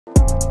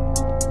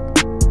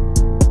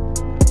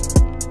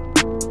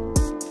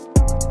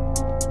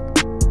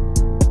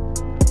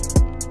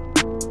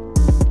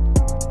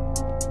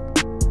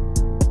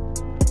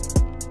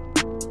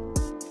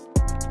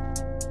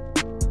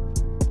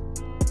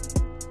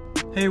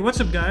Hey, what's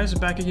up guys?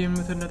 Back again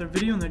with another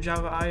video in the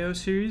Java I/O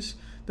series.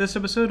 This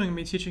episode I'm going to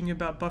be teaching you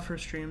about buffer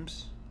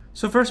streams.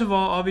 So first of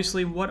all,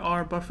 obviously, what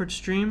are buffered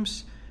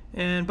streams?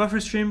 And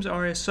buffered streams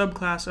are a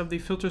subclass of the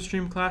filter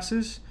stream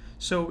classes.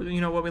 So,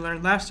 what we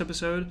learned last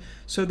episode.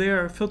 So they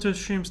are filter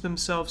streams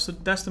themselves. So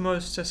that's the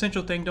most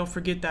essential thing. Don't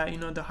forget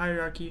that, the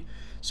hierarchy.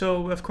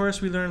 So of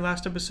course we learned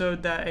last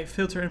episode that a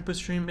filter input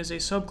stream is a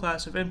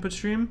subclass of input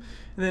stream.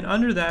 And then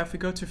under that, if we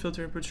go to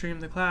filter input stream,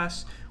 the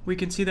class, we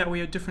can see that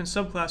we have different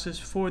subclasses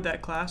for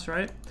that class,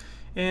 right?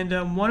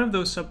 And one of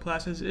those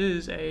subclasses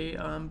is a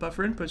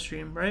buffer input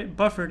stream, right?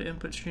 Buffered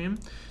input stream.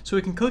 So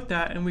we can click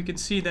that and we can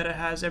see that it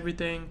has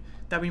everything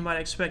that we might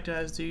expect. It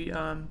has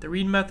the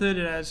read method,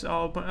 it has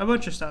a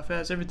bunch of stuff. It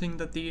has everything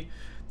that the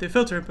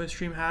filter input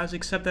stream has,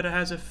 except that it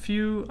has a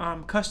few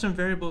custom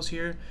variables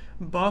here: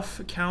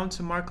 buff, count,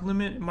 mark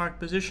limit, mark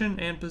position,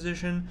 and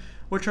position,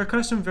 which are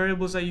custom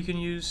variables that you can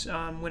use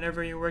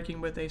whenever you're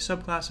working with a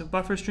subclass of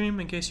buffer stream,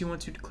 in case you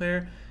want to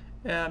declare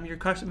your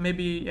custom,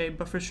 maybe a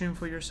buffer stream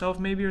for yourself,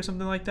 maybe, or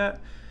something like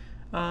that.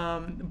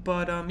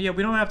 Yeah,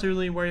 we don't have to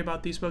really worry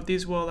about these, but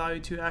these will allow you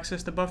to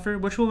access the buffer,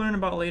 which we'll learn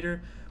about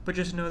later, but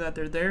just know that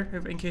they're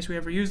there in case we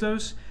ever use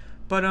those.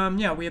 But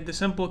yeah, we have the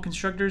simple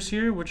constructors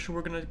here, which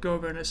we're going to go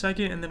over in a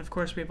second, and then of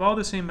course we have all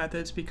the same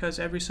methods, because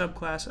every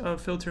subclass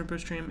of filter input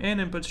stream and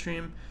input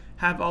stream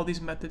have all these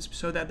methods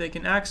so that they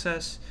can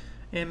access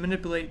and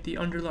manipulate the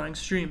underlying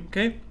stream.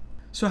 Okay,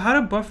 so how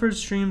do buffered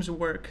streams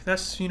work?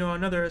 That's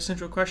another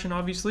essential question,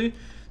 obviously.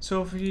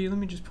 So if let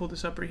me just pull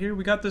this up right here.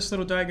 We got this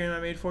little diagram I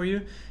made for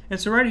you, and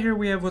so right here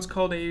we have what's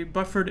called a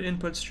buffered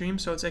input stream.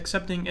 So it's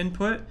accepting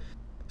input.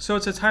 So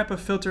it's a type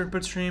of filter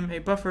input stream, a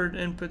buffered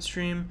input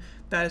stream,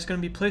 that is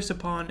going to be placed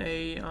upon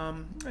a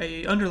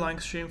underlying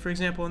stream. For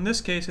example, in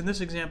this case, in this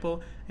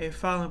example, a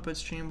file input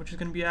stream, which is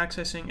going to be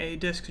accessing a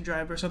disk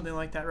drive or something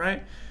like that,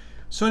 right?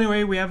 So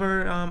anyway, we have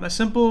our let's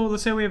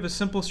say we have a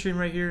simple stream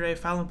right here, a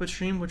file input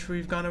stream, which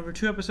we've gone over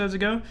 2 episodes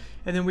ago,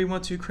 and then we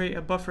want to create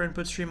a buffer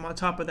input stream on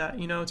top of that,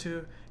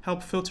 to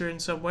help filter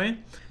in some way.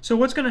 So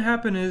what's going to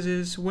happen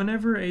is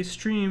whenever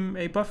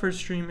a buffer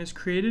stream is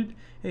created,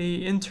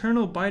 a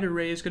internal byte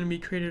array is going to be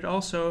created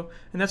also,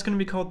 and that's going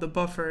to be called the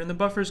buffer. And the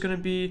buffer is going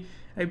to be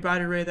a byte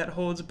array that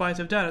holds bytes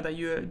of data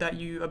that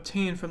you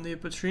obtain from the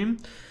input stream.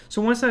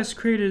 So once that's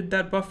created,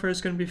 that buffer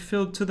is going to be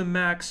filled to the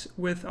max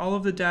with all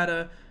of the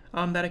data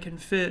that it can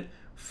fit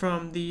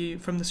from the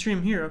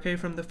stream here, okay,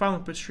 from the file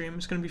input stream.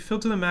 It's going to be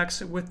filled to the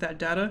max with that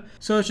data.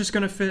 So it's just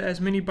going to fit as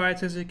many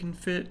bytes as it can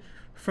fit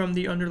from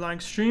the underlying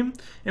stream.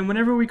 And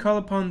whenever we call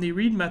upon the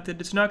read method,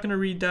 it's not going to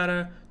read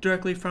data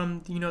directly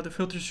from the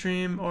filter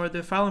stream or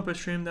the file input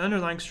stream, the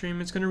underlying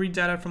stream. It's going to read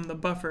data from the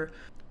buffer.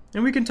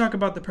 And we can talk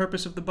about the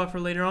purpose of the buffer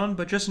later on,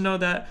 but just know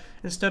that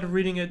instead of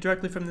reading it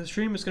directly from the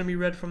stream, it's going to be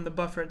read from the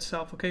buffer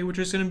itself, okay, which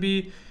is going to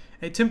be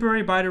a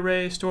temporary byte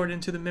array stored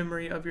into the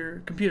memory of your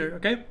computer,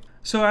 okay?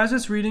 So as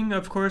it's reading,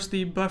 of course,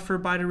 the buffer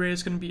byte array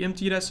is going to be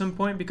emptied at some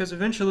point, because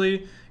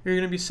eventually you're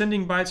going to be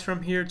sending bytes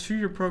from here to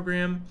your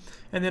program,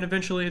 and then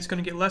eventually it's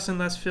going to get less and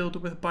less filled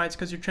with bytes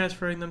because you're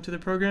transferring them to the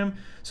program.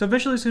 So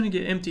eventually it's going to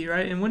get empty,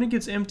 right? And when it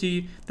gets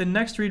empty, the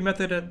next read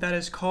method that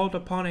is called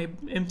upon a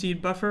emptied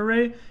buffer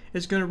array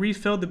is going to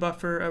refill the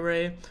buffer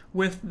array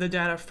with the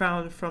data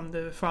found from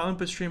the file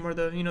input stream or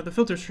the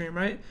filter stream,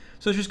 right?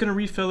 So it's just going to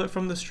refill it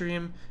from the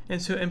stream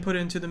and put it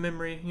into the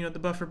memory, the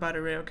buffer byte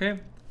array, okay?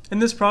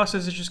 And this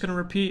process is just going to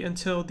repeat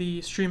until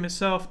the stream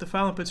itself, the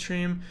file input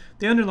stream,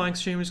 the underlying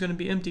stream is going to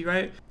be empty,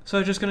 right? So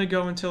it's just going to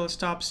go until it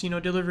stops,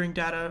 delivering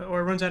data,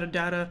 or runs out of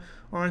data,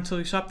 or until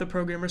you stop the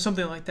program or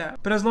something like that.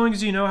 But as long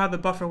as you know how the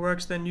buffer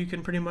works, then you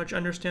can pretty much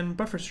understand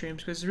buffer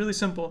streams, because it's really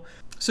simple.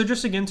 So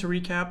just again to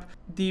recap,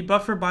 the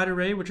buffer byte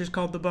array, which is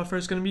called the buffer,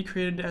 is going to be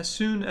created as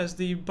soon as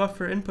the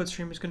buffer input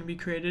stream is going to be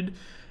created.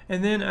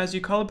 And then as you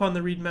call upon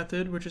the read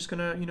method, which is going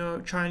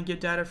to, try and get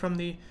data from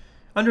the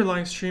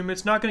underlying stream,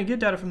 it's not going to get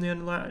data from the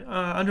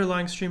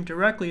underlying stream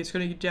directly. It's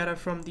going to get data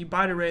from the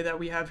byte array that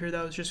we have here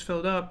that was just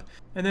filled up,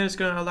 and then it's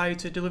going to allow you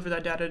to deliver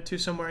that data to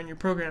somewhere in your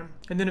program.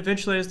 And then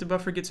eventually, as the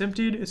buffer gets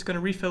emptied, it's going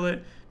to refill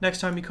it next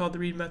time you call the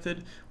read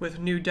method with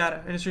new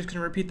data, and it's just going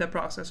to repeat that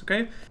process,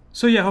 okay?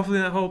 So yeah, hopefully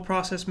that whole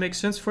process makes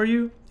sense for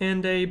you.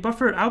 And a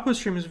buffered output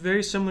stream is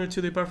very similar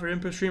to the buffered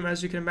input stream,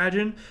 as you can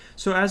imagine.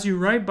 So as you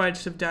write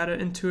bytes of data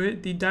into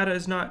it, the data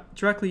is not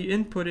directly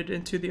inputted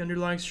into the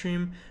underlying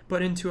stream,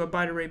 but into a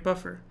byte array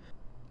buffer.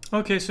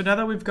 Okay, so now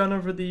that we've gone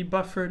over the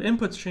buffered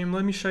input stream,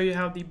 let me show you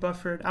how the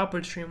buffered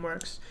output stream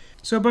works.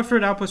 So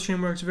buffered output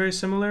stream works very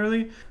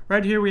similarly.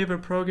 Right here we have a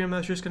program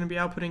that's just going to be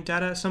outputting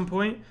data at some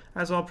point,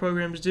 as all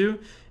programs do.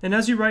 And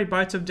as you write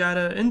bytes of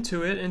data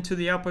into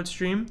the output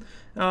stream,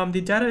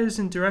 the data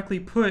isn't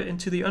directly put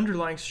into the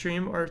underlying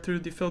stream or through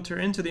the filter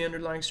into the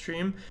underlying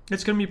stream.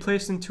 It's going to be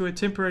placed into a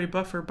temporary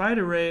buffer byte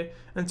array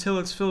until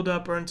it's filled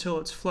up or until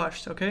it's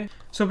flushed, okay?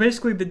 So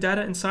basically the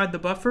data inside the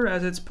buffer,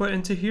 as it's put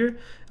into here,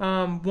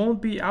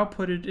 won't be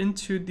outputted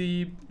into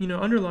the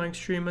underlying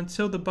stream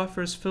until the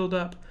buffer is filled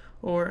up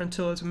or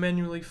until it's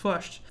manually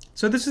flushed.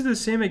 So this is the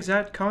same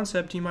exact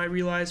concept you might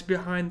realize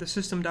behind the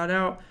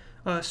system.out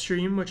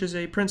stream, which is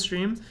a print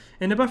stream,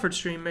 and a buffered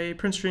stream. A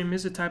print stream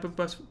is a type of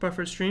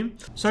buffered stream.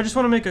 So I just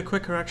want to make a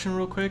quick correction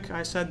real quick.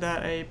 I said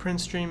that a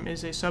print stream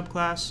is a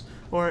subclass,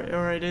 or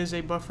it is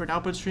a buffered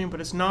output stream,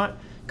 but it's not,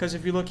 because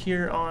if you look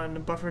here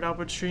on buffered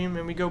output stream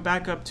and we go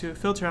back up to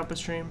filter output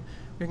stream,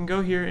 we can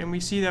go here and we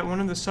see that one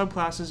of the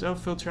subclasses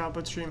of filter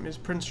output stream is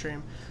print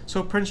stream.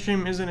 So print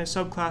stream isn't a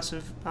subclass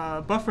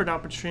of buffered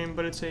output stream,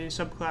 but it's a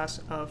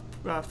subclass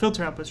of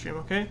filter output stream,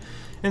 okay?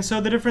 And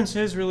so the difference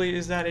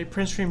is that a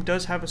print stream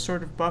does have a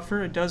sort of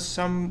buffer. It does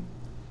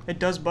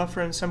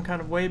buffer in some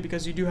kind of way,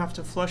 because you do have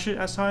to flush it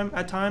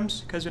at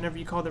times, because whenever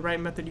you call the write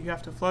method, you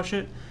have to flush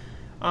it.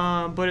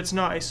 But it's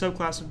not a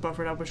subclass of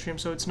buffered output stream,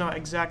 so it's not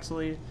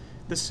exactly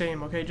the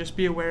same, okay? Just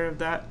be aware of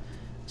that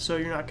so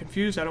you're not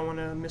confused. I don't want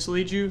to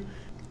mislead you.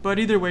 But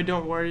either way,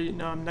 don't worry.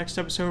 Next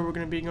episode, we're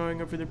going to be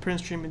going over the print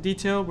stream in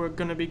detail. We're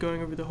going to be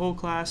going over the whole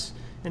class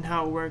and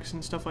how it works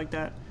and stuff like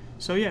that.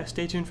 So yeah,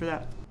 stay tuned for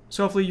that.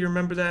 So hopefully you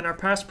remember that in our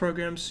past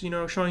programs,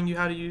 showing you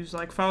how to use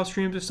like file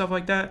streams and stuff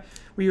like that,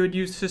 we would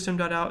use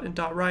system.out and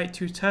 .write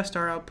to test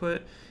our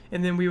output,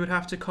 and then we would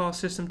have to call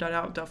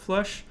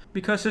system.out.flush.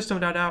 Because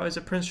system.out is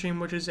a print stream,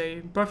 which is a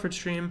buffered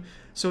stream,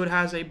 so it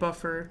has a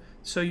buffer,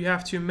 so you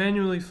have to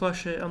manually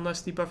flush it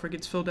unless the buffer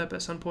gets filled up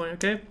at some point,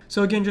 okay?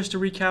 So again, just to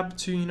recap,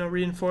 to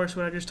reinforce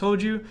what I just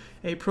told you,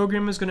 a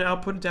program is going to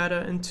output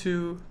data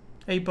into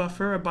a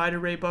buffer, a byte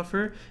array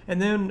buffer,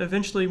 and then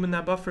eventually when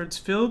that buffer is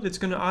filled, it's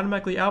going to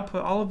automatically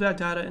output all of that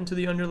data into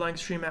the underlying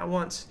stream at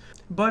once.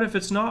 But if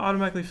it's not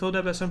automatically filled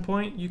up at some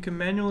point, you can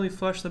manually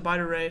flush the byte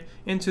array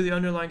into the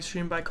underlying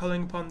stream by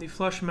calling upon the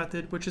flush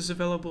method, which is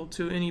available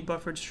to any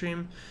buffered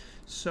stream.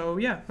 So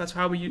yeah, that's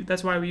why we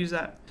use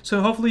that.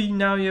 So hopefully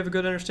now you have a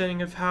good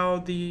understanding of how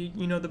the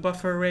the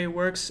buffer array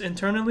works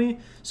internally.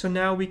 So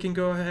now we can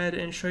go ahead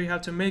and show you how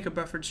to make a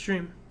buffered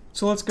stream.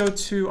 So let's go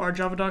to our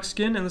Java doc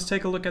skin and let's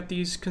take a look at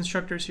these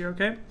constructors here,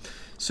 okay?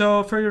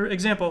 So for your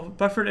example,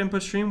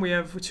 BufferedInputStream, we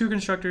have two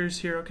constructors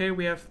here, okay?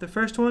 We have the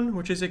first one,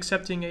 which is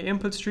accepting an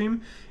input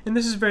stream, and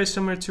this is very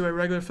similar to a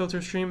regular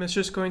filter stream. It's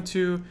just going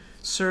to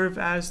serve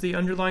as the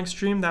underlying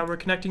stream that we're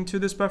connecting to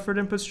this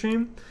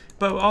BufferedInputStream.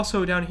 But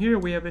also down here,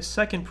 we have a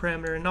second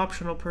parameter, an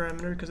optional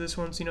parameter, because this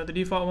one's, the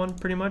default one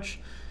pretty much.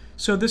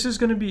 So this is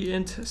going to be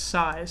int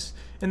size,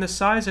 and the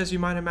size, as you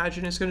might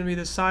imagine, is going to be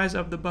the size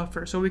of the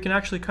buffer. So we can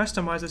actually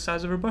customize the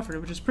size of our buffer,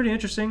 which is pretty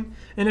interesting.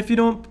 And if you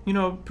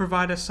don't,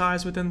 provide a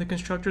size within the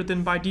constructor,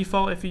 then by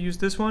default, if you use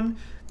this one,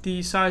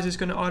 the size is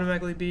going to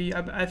automatically be,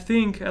 I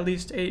think, at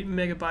least 8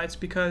 megabytes,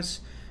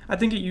 because I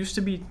think it used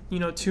to be, 2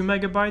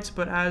 megabytes,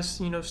 but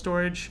as,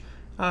 storage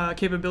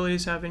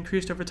capabilities have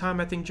increased over time,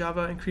 I think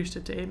Java increased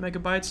it to 8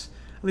 megabytes.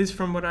 At least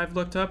from what I've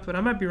looked up, but I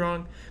might be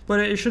wrong.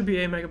 But it should be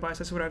 8 megabytes,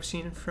 that's what I've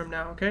seen from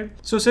now, okay?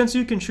 So since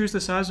you can choose the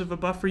size of a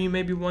buffer, you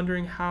may be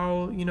wondering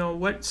how,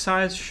 what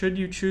size should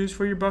you choose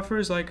for your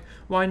buffers? Like,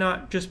 why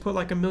not just put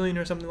like 1,000,000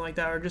 or something like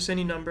that, or just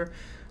any number?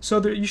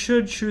 So you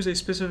should choose a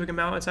specific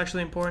amount. It's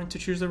actually important to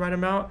choose the right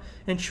amount,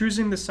 and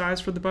choosing the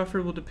size for the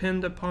buffer will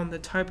depend upon the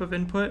type of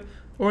input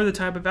or the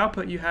type of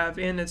output you have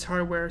and its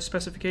hardware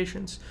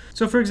specifications.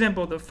 So for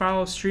example, the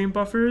file stream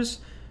buffers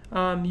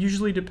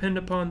usually depend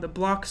upon the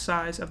block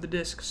size of the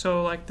disk.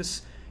 So like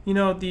this,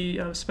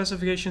 the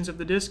specifications of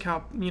the disk,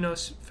 how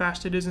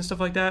fast it is and stuff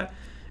like that.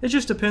 It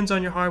just depends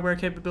on your hardware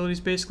capabilities,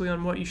 basically,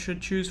 on what you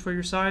should choose for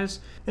your size.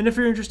 And if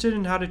you're interested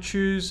in how to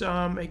choose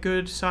a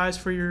good size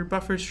for your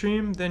buffer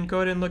stream, then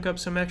go ahead and look up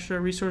some extra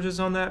resources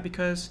on that,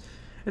 because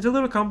it's a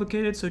little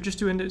complicated, so just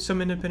do some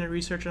independent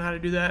research on how to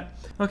do that.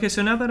 Okay,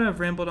 so now that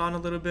I've rambled on a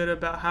little bit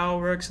about how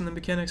it works and the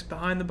mechanics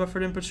behind the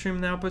buffered input stream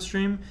and the output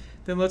stream,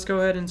 then let's go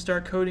ahead and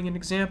start coding an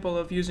example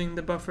of using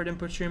the buffered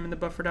input stream and the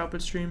buffered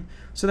output stream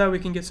so that we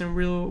can get some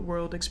real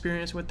world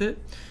experience with it.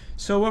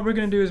 So what we're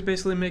going to do is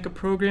basically make a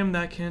program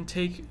that can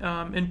take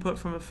input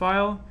from a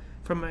file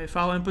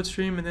input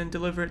stream, and then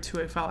deliver it to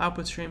a file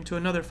output stream, to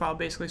another file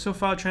basically. So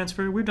file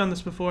transfer, we've done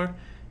this before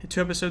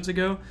 2 episodes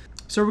ago.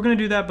 So we're going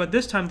to do that, but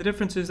this time the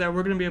difference is that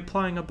we're going to be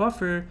applying a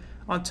buffer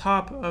on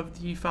top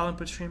of the file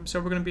input stream. So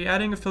we're going to be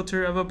adding a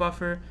filter of a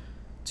buffer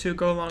to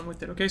go along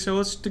with it. Okay, so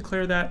let's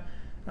declare that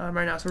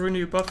right now. So we're going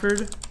to do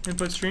buffered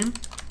input stream,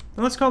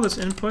 and let's call this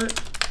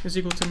input is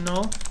equal to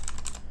null,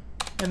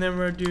 and then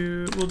we'll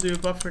do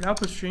buffered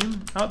output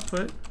stream,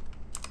 output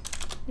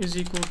is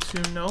equal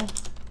to null,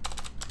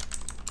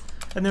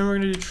 and then we're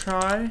going to do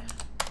try,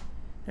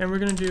 and we're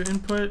going to do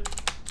input.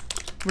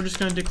 We're just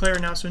going to declare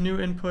now, so new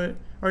input,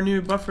 or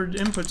new buffered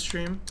input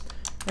stream.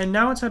 And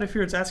now inside of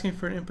here, it's asking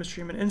for an input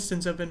stream, an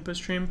instance of input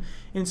stream.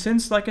 And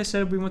since, like I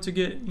said, we want to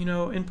get,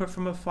 input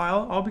from a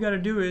file, all we got to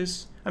do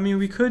is,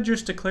 we could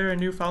just declare a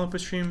new file input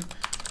stream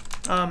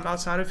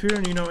outside of here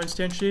and,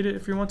 instantiate it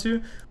if you want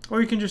to. Or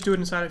you can just do it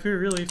inside of here,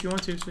 really, if you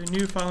want to. So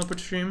new file input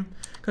stream,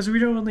 because we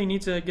don't really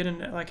need to get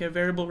a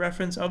variable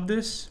reference of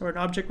this, or an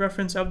object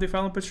reference of the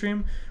file input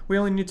stream. We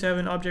only need to have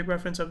an object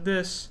reference of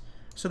this,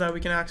 so that we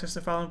can access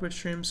the file input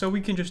stream. So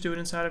we can just do it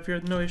inside of here,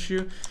 no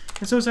issue.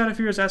 And so inside of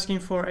here is asking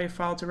for a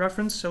file to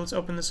reference. So let's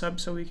open this up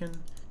so we can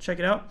check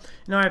it out.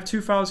 Now I have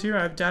two files here.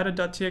 I have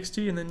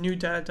data.txt and then new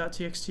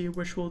data.txt,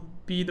 which will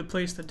be the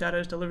place the data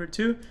is delivered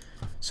to.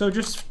 So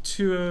just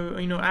to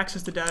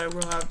access the data,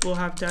 we'll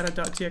have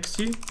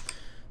data.txt.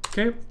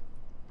 Okay,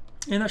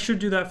 and that should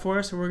do that for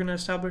us. So we're going to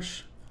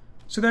establish.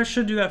 So that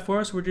should do that for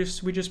us. We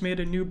just made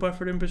a new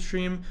buffered input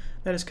stream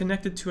that is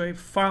connected to a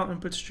file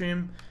input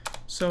stream.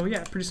 So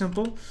yeah, pretty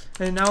simple.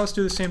 And now let's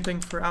do the same thing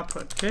for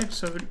output. Okay,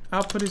 so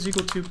output is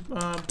equal to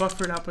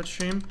buffered output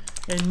stream,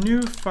 a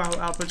new file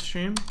output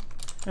stream,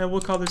 and we'll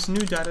call this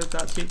new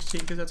data.txt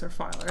because that's our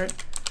file, right?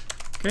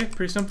 Okay,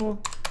 pretty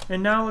simple.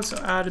 And now let's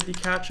add the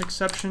catch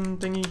exception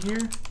thingy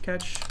here,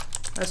 catch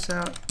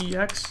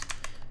sout-ex.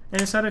 And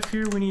inside of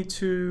here, we need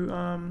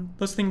to,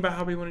 let's think about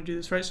how we want to do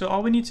this, right? So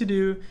all we need to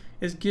do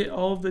is get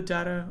all of the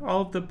data,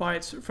 all of the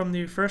bytes from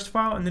the first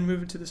file and then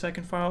move it to the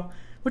second file,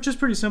 which is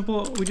pretty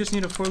simple. We just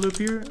need a for loop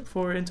here.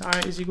 For int I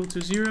is equal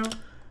to 0,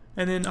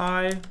 and then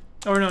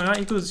not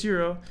equals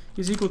 0,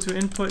 is equal to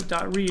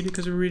input.read,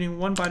 because we're reading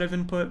 1 byte of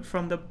input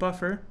from the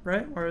buffer,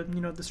 right? Or,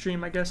 the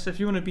stream, I guess, if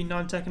you want to be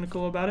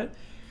non-technical about it.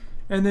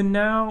 And then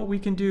now we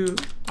can do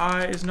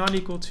I is not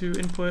equal to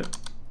input,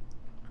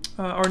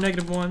 or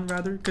 -1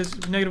 rather, because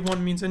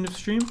 -1 means end of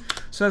stream.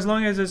 So as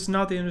long as it's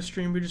not the end of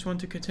stream, we just want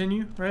to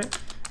continue, right?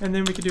 And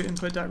then we can do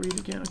input.read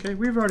again. Okay,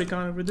 we've already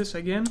gone over this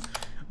again,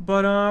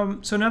 but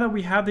so now that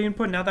we have the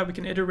input, now that we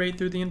can iterate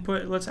through the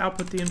input, let's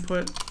output the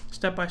input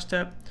step by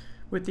step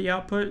with the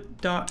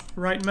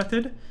output.write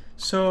method.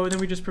 So then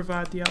we just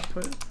provide the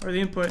output or the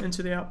input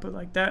into the output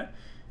like that.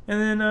 And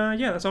then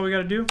yeah, that's all we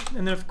got to do.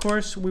 And then of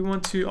course we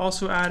want to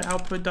also add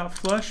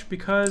output.flush,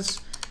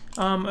 because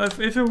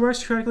if it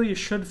works correctly, it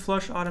should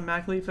flush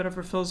automatically if it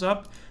ever fills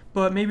up,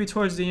 but maybe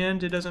towards the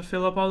end it doesn't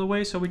fill up all the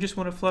way, so we just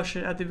want to flush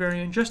it at the very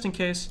end just in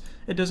case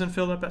it doesn't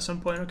fill up at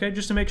some point, okay?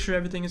 Just to make sure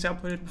everything is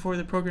outputted before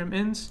the program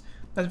ends.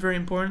 That's very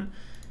important.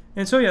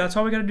 And so yeah, that's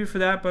all we got to do for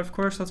that, but of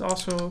course let's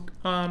also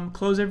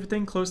close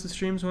everything, close the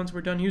streams once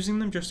we're done using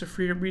them, just to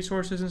free up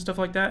resources and stuff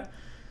like that.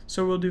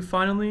 So we'll do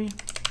finally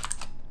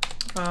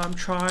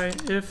try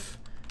if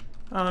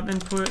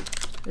input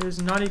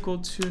is not equal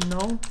to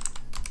null.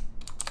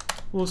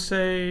 We'll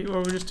say, or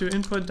we'll just do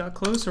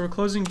input.close, so we're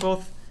closing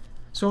both.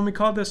 So when we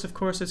call this, of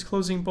course, it's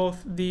closing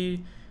both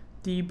the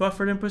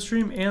buffered input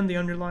stream and the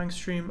underlying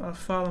stream of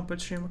file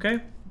input stream,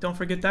 okay? Don't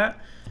forget that.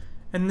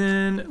 And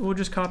then we'll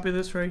just copy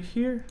this right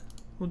here.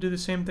 We'll do the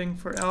same thing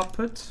for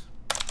output.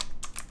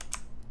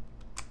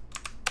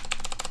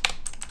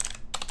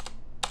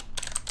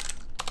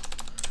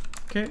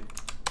 Okay,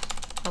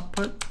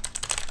 output.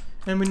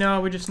 And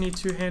we just need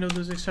to handle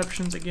those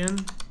exceptions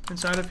again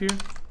inside of here.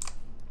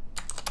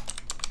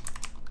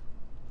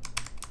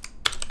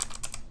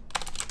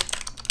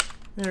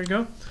 There we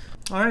go.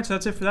 Alright, so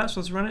that's it for that, so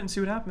let's run it and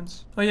see what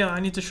happens. Oh yeah, I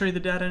need to show you the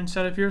data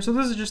inside of here. So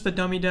this is just the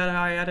dummy data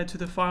I added to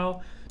the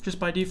file, just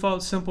by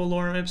default, simple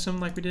lorem ipsum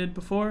like we did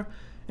before.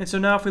 And so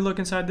now if we look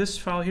inside this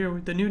file here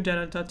with the new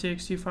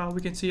data.txt file,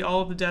 we can see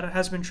all of the data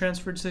has been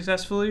transferred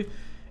successfully.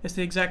 It's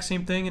the exact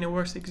same thing and it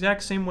works the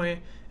exact same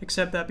way,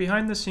 except that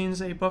behind the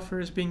scenes a buffer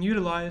is being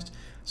utilized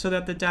so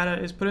that the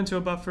data is put into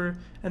a buffer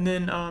and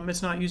then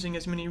it's not using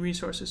as many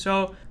resources.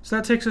 So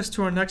that takes us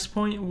to our next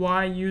point,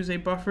 why use a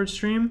buffered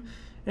stream.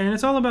 And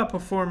it's all about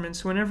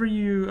performance. Whenever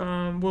you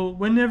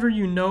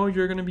know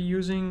you're going to be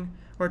using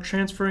or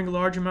transferring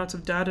large amounts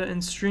of data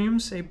in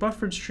streams, a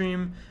buffered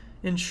stream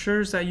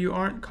ensures that you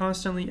aren't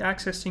constantly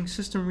accessing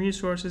system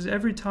resources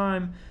every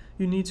time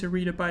you need to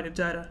read a byte of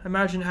data.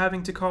 Imagine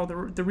having to call the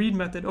read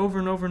method over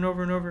and over and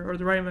over and over, or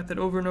the write method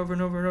over and over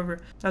and over and over.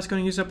 That's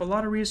going to use up a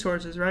lot of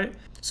resources, right?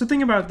 So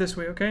think about it this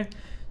way, okay?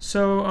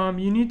 So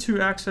you need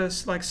to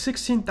access like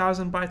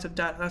 16,000 bytes of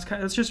data.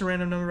 That's just a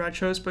random number I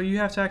chose, but you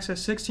have to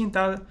access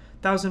 16,000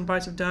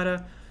 bytes of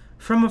data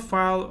from a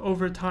file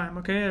over time,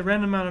 okay? A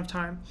random amount of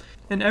time.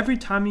 And every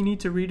time you need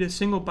to read a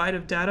single byte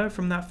of data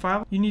from that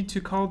file, you need to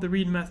call the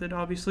read method,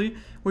 obviously,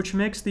 which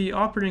makes the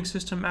operating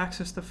system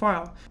access the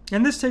file.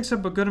 And this takes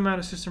up a good amount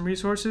of system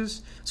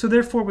resources. So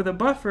therefore, with a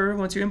buffer,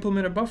 once you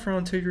implement a buffer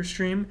onto your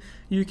stream,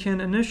 you can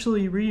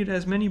initially read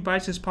as many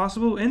bytes as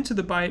possible into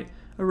the byte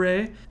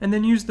array, and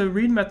then use the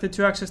read method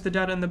to access the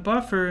data in the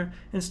buffer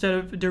instead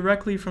of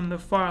directly from the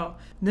file.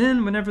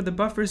 Then whenever the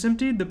buffer is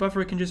emptied, the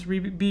buffer can just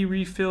be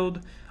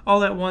refilled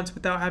all at once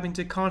without having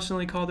to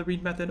constantly call the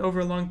read method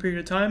over a long period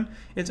of time.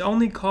 It's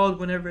only called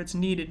whenever it's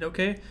needed,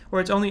 okay? Or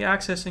it's only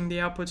accessing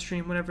the output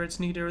stream whenever it's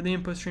needed, or the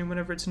input stream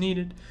whenever it's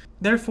needed.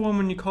 Therefore,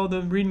 when you call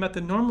the read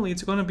method normally,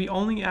 it's going to be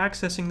only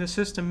accessing the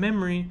system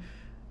memory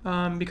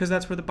because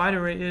that's where the byte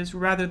array is,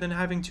 rather than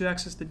having to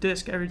access the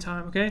disk every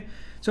time, okay?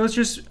 So it's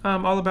just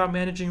all about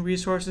managing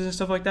resources and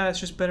stuff like that. It's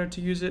just better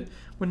to use it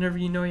whenever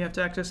you know you have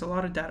to access a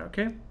lot of data,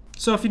 okay?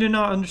 So if you did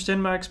not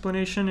understand my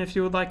explanation, if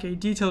you would like a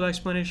detailed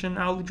explanation,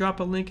 I'll drop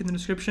a link in the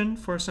description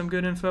for some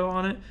good info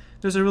on it.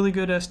 There's a really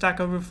good Stack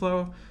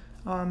Overflow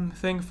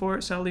thing for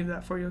it, so I'll leave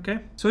that for you, okay?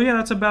 So yeah,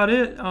 that's about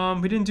it.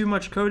 We didn't do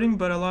much coding,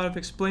 but a lot of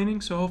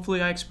explaining, so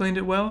hopefully I explained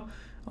it well.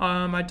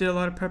 I did a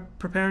lot of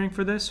preparing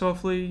for this, so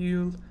hopefully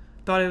you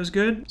thought it was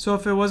good. So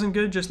if it wasn't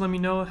good, just let me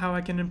know how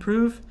I can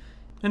improve.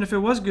 And if it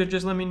was good,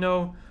 just let me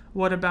know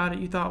what about it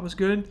you thought was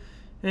good.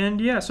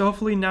 And yeah, so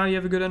hopefully now you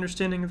have a good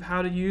understanding of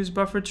how to use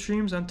buffered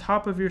streams on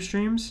top of your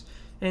streams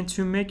and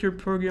to make your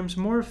programs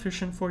more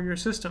efficient for your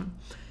system.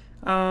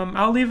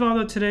 I'll leave all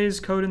of today's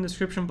code in the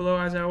description below,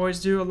 as I always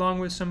do, along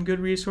with some good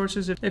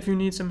resources if you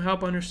need some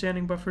help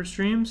understanding buffered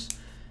streams.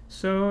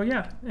 So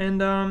yeah,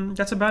 and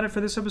that's about it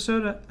for this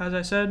episode. As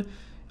I said,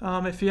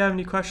 if you have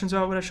any questions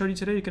about what I showed you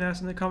today, you can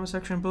ask in the comment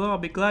section below. I'll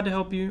be glad to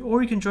help you,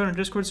 or you can join our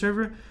Discord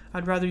server.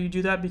 I'd rather you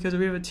do that because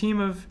we have a team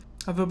of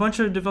a bunch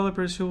of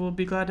developers who will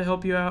be glad to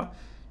help you out.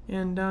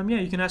 And yeah,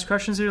 you can ask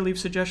questions there, leave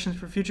suggestions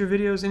for future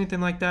videos,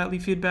 anything like that,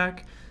 leave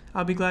feedback.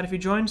 I'll be glad if you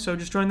join, so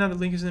just join that. The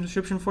link is in the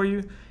description for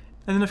you.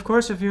 And then of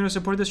course, if you want to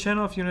support this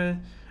channel, if you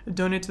want to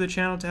donate to the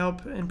channel to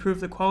help improve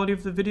the quality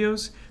of the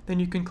videos, then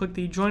you can click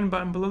the join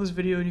button below this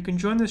video and you can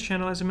join this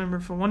channel as a member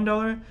for $1,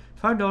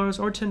 $5,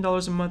 or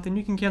 $10 a month, and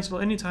you can cancel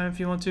anytime if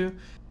you want to.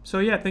 So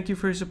yeah, thank you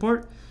for your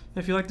support.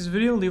 If you like this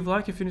video, leave a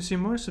like. If you want to see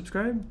more,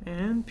 subscribe,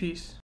 and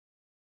peace.